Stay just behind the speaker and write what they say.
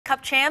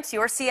Cup champs,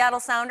 your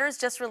Seattle Sounders,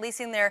 just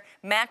releasing their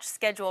match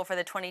schedule for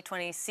the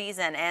 2020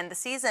 season. And the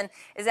season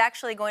is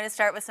actually going to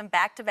start with some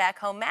back-to-back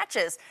home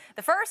matches.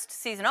 The first,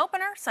 season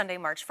opener, Sunday,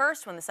 March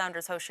 1st, when the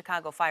Sounders host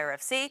Chicago Fire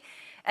FC.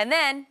 And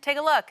then, take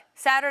a look,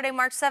 Saturday,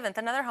 March 7th,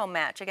 another home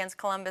match against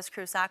Columbus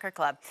Crew Soccer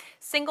Club.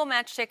 Single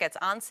match tickets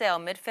on sale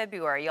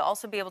mid-February. You'll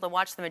also be able to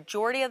watch the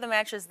majority of the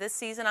matches this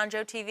season on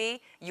Joe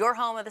TV, your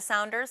home of the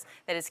Sounders.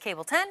 That is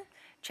Cable 10.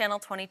 Channel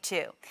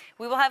 22.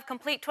 We will have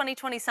complete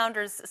 2020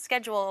 Sounders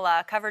schedule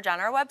coverage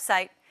on our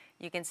website.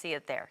 You can see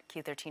it there,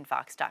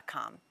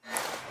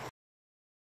 q13fox.com.